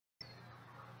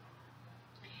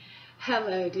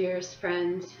Hello, dearest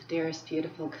friends, dearest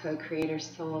beautiful co-creators,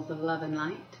 souls of love and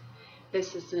light.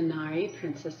 This is Nenari,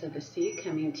 Princess of the Sea,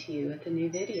 coming to you with a new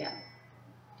video.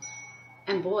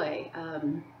 And boy,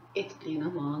 it's been a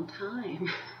long time.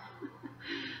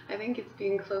 I think it's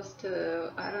been close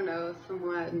to, I don't know,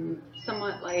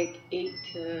 somewhat like 8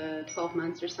 to 12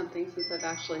 months or something since I've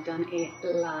actually done a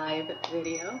live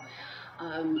video.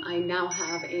 I now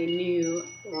have a new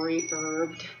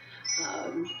refurbed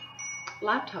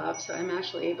laptop, so I'm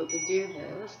actually able to do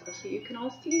this so you can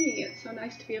all see me. It's so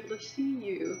nice to be able to see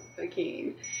you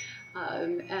again.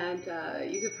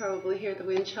 You could probably hear the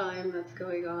wind chime that's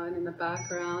going on in the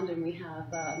background, and we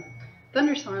have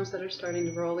thunderstorms that are starting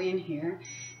to roll in here.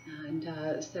 And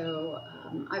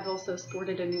I've also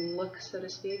sported a new look, so to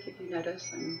speak. If you notice,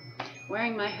 I'm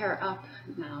wearing my hair up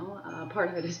now.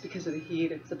 Part of it is because of the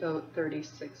heat. It's about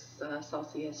 36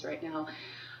 Celsius right now.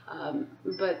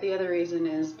 But the other reason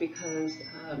is because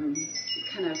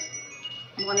kind of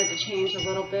wanted to change a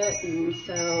little bit, and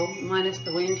so minus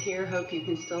the wind here, hope you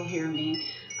can still hear me.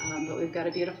 But we've got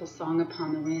a beautiful song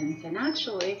upon the winds, and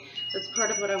actually that's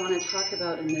part of what I want to talk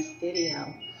about in this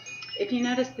video. If you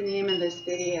notice the name of this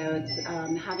video,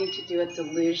 it's having to do with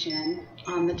delusion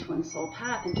on the twin soul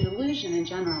path and delusion in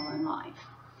general in life.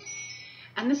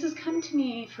 And this has come to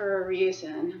me for a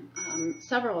reason,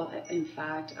 several in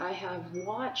fact. I have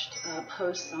watched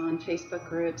posts on Facebook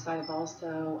groups. I've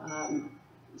also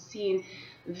seen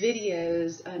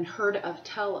videos and heard of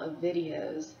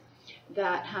videos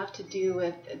that have to do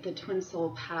with the twin soul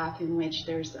path, in which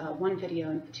there's one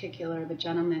video in particular of a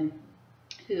gentleman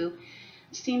who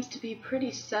seems to be pretty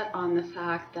set on the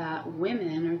fact that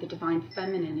women, or the divine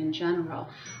feminine in general,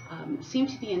 seem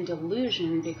to be in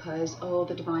delusion because, oh,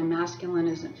 the divine masculine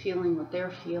isn't feeling what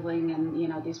they're feeling, and you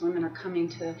know, these women are coming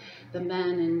to the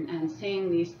men and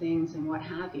saying these things and what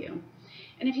have you.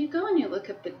 And if you go and you look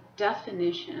at the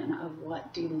definition of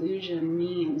what delusion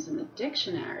means in the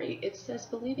dictionary, it says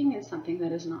believing in something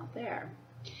that is not there.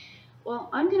 Well,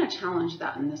 I'm going to challenge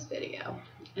that in this video,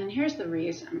 and here's the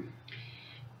reason.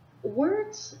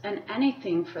 Words, and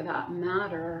anything for that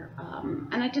matter,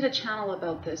 and I did a channel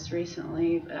about this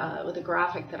recently with a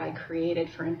graphic that I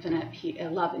created for infinite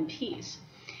love and peace.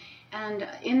 And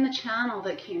in the channel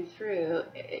that came through,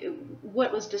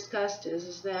 what was discussed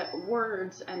is that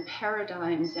words and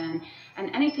paradigms and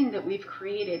anything that we've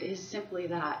created is simply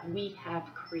that. We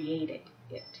have created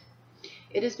it.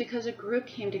 It is because a group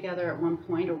came together at one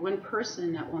point, or one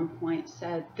person at one point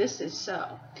said, this is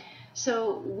so.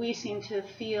 So we seem to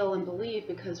feel and believe,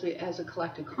 because we, as a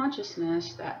collective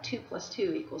consciousness, that 2 +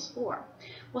 2 = 4.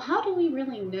 Well, how do we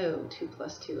really know 2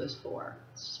 + 2 is 4?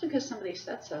 It's just because somebody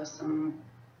said so some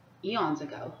eons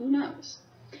ago. Who knows?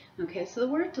 Okay, so the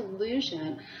word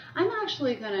delusion, I'm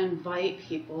actually going to invite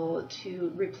people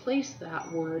to replace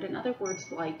that word and other words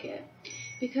like it,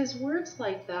 because words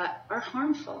like that are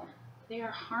harmful. They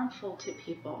are harmful to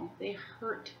people. They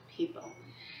hurt people.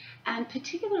 And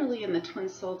particularly in the twin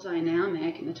soul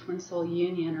dynamic, in the twin soul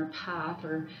union or path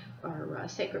or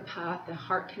sacred path, the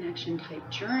heart connection type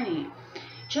journey,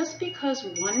 just because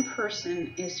one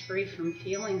person is free from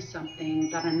feeling something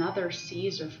that another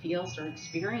sees or feels or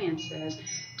experiences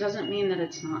doesn't mean that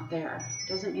it's not there,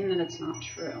 doesn't mean that it's not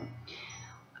true.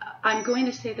 I'm going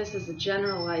to say this as a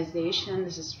generalization.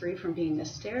 This is free from being a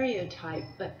stereotype,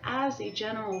 but as a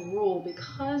general rule,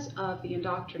 because of the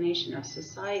indoctrination of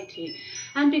society,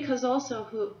 and because also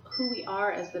who we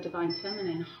are as the divine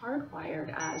feminine,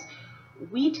 hardwired as,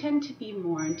 we tend to be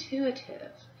more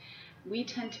intuitive. We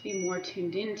tend to be more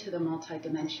tuned into the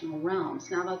multidimensional realms.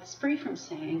 Now, that's free from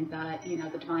saying that, you know,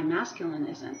 the divine masculine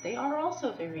isn't. They are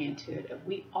also very intuitive.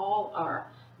 We all are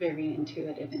very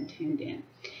intuitive and tuned in.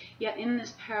 Yet in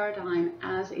this paradigm,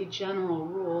 as a general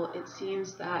rule, it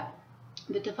seems that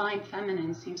the divine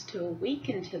feminine seems to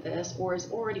awaken to this, or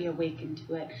is already awakened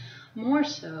to it, more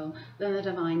so than the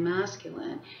divine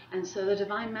masculine. And so the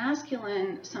divine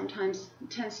masculine sometimes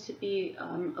tends to be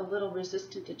a little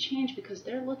resistant to change, because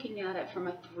they're looking at it from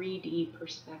a 3D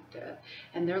perspective,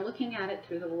 and they're looking at it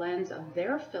through the lens of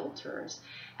their filters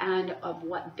and of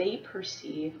what they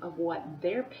perceive, of what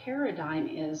their paradigm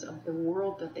is of the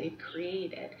world that they've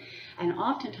created. And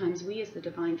oftentimes we, as the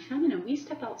divine feminine, we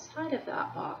step outside of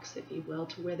that box, if you will,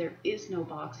 to where there is no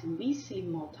box, and we see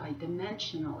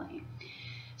multidimensionally.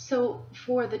 So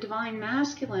for the divine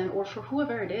masculine, or for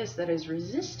whoever it is that is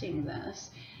resisting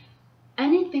this,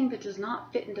 anything that does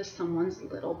not fit into someone's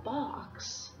little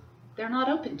box, they're not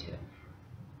open to.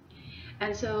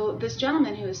 And so this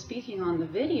gentleman who is speaking on the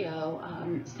video,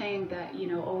 saying that, you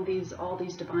know, all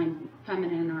these divine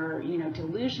feminine are, you know,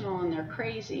 delusional and they're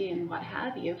crazy and what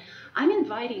have you, I'm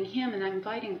inviting him and I'm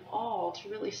inviting all to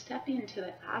really step into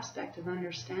the aspect of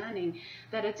understanding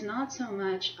that it's not so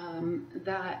much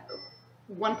that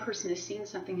one person is seeing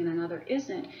something and another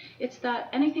isn't. It's that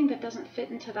anything that doesn't fit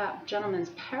into that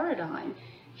gentleman's paradigm,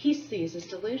 he sees as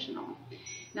delusional.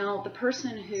 Now, the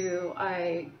person who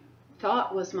I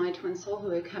thought was my twin soul, who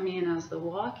had come in as the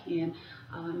walk-in,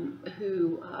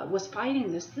 who was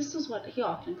fighting this is what he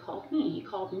often called me. He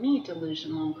called me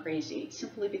delusional and crazy,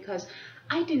 simply because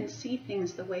I didn't see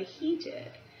things the way he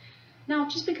did. Now,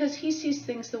 just because he sees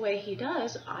things the way he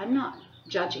does, I'm not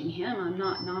judging him, I'm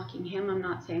not knocking him, I'm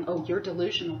not saying, oh, you're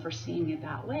delusional for seeing it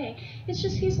that way. It's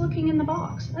just he's looking in the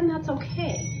box, and that's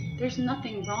okay. There's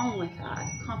nothing wrong with that.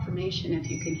 Confirmation if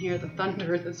you can hear the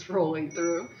thunder that's rolling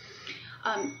through.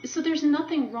 So there's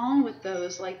nothing wrong with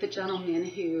those, like the gentleman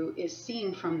who is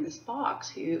seeing from this box,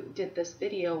 who did this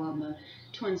video on the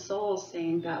twin souls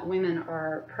saying that women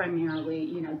are primarily,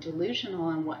 you know, delusional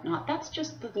and whatnot. That's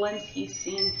just the lens he's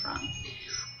seeing from.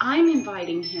 I'm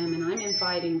inviting him, and I'm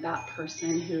inviting that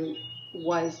person who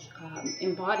was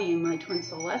embodying my twin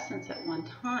soul essence at one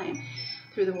time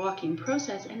through the walking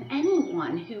process, and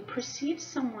anyone who perceives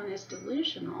someone as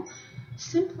delusional,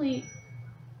 simply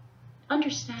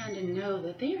understand and know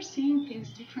that they are seeing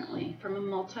things differently from a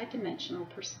multidimensional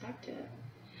perspective.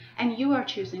 And you are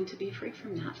choosing to be free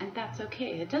from that, and that's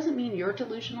okay. It doesn't mean you're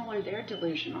delusional or they're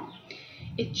delusional.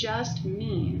 It just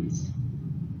means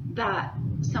that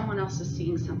someone else is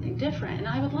seeing something different. And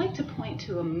I would like to point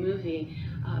to a movie,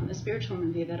 a spiritual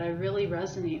movie that I really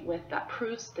resonate with that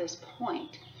proves this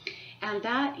point. And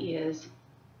that is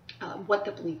What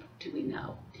the Bleep Do We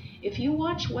Know? If you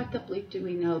watch What the Bleep Do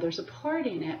We Know, there's a part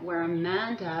in it where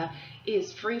Amanda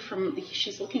is free from,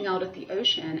 she's looking out at the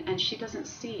ocean and she doesn't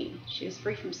see. She is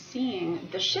free from seeing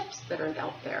the ships that are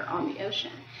out there on the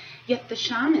ocean. Yet the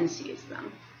shaman sees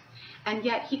them. And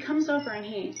yet he comes over and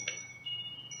he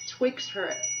twigs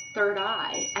her third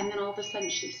eye, and then all of a sudden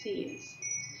she sees.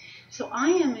 So I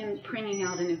am bringing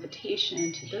out an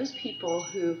invitation to those people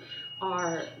who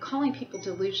are calling people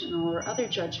delusional or other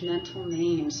judgmental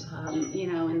names,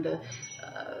 you know, in the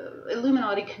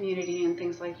Illuminati community and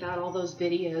things like that, all those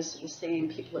videos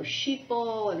saying people are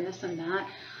sheeple and this and that.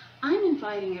 I'm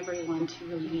inviting everyone to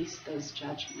release those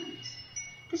judgments.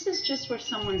 This is just where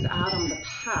someone's out on the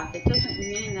path. It doesn't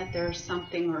mean that there's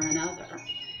something or another.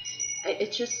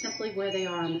 It's just simply where they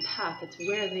are on the path. It's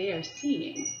where they are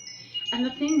seeing. And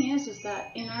the thing is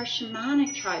that in our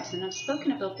shamanic tribes, and I've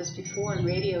spoken about this before in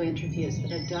radio interviews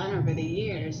that I've done over the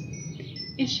years,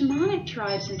 in shamanic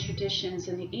tribes and traditions,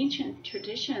 in the ancient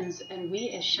traditions, and we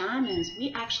as shamans,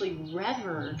 we actually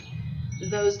revered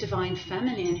those divine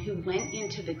feminine who went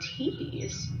into the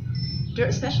teepees,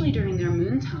 especially during their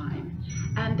moon time,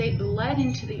 and they bled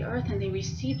into the earth and they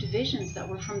received visions that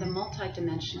were from the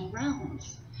multidimensional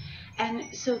realms.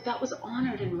 And so that was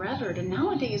honored and revered. And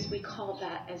nowadays we call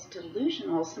that as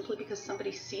delusional, simply because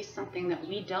somebody sees something that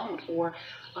we don't, or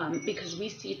because we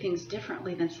see things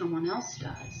differently than someone else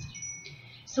does.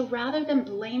 So rather than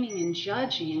blaming and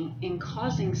judging and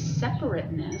causing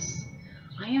separateness,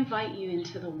 I invite you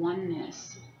into the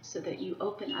oneness so that you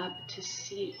open up to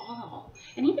see all.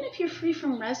 And even if you're free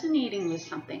from resonating with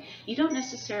something, you don't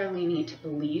necessarily need to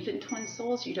believe in twin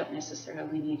souls. You don't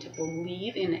necessarily need to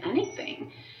believe in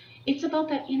anything. It's about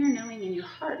that inner knowing in your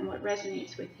heart and what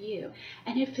resonates with you.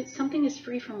 And if something is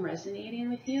free from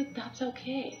resonating with you, that's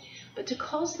okay. But to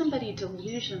call somebody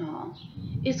delusional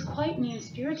is quite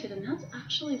mean-spirited, and that's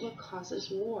actually what causes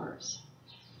wars.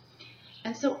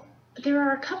 And so there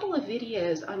are a couple of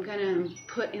videos I'm going to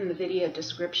put in the video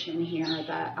description here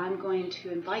that I'm going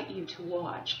to invite you to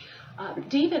watch.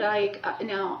 David Icke,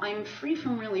 now I'm free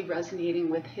from really resonating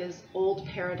with his old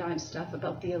paradigm stuff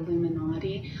about the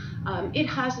Illuminati. It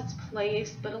has its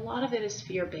place, but a lot of it is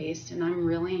fear-based, and I'm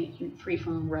really free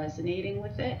from resonating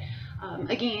with it.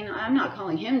 Again, I'm not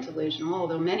calling him delusional,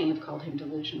 although many have called him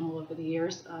delusional over the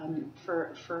years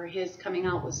for his coming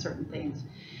out with certain things.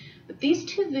 But these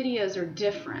two videos are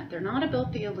different. They're not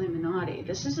about the Illuminati.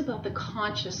 This is about the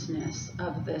consciousness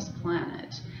of this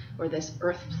planet, or this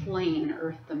earth plane,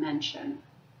 earth dimension.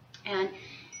 And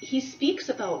he speaks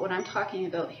about what I'm talking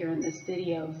about here in this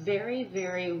video very,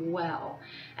 very well,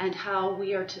 and how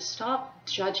we are to stop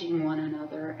judging one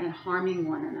another and harming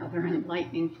one another, and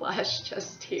lightning flash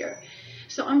just here.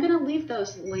 So I'm going to leave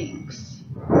those links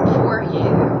for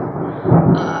you.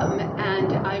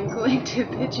 And I'm going to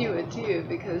bid you adieu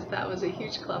because that was a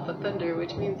huge clap of thunder,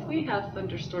 which means we have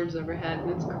thunderstorms overhead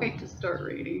and it's going to start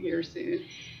raining here soon.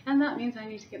 And that means I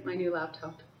need to get my new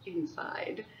laptop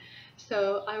inside.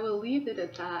 So I will leave it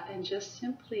at that and just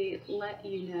simply let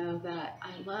you know that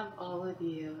I love all of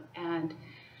you and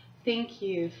thank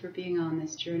you for being on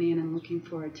this journey, and I'm looking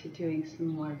forward to doing some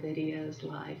more videos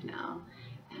live now.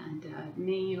 And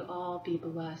may you all be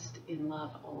blessed in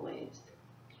love always.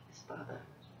 Espada.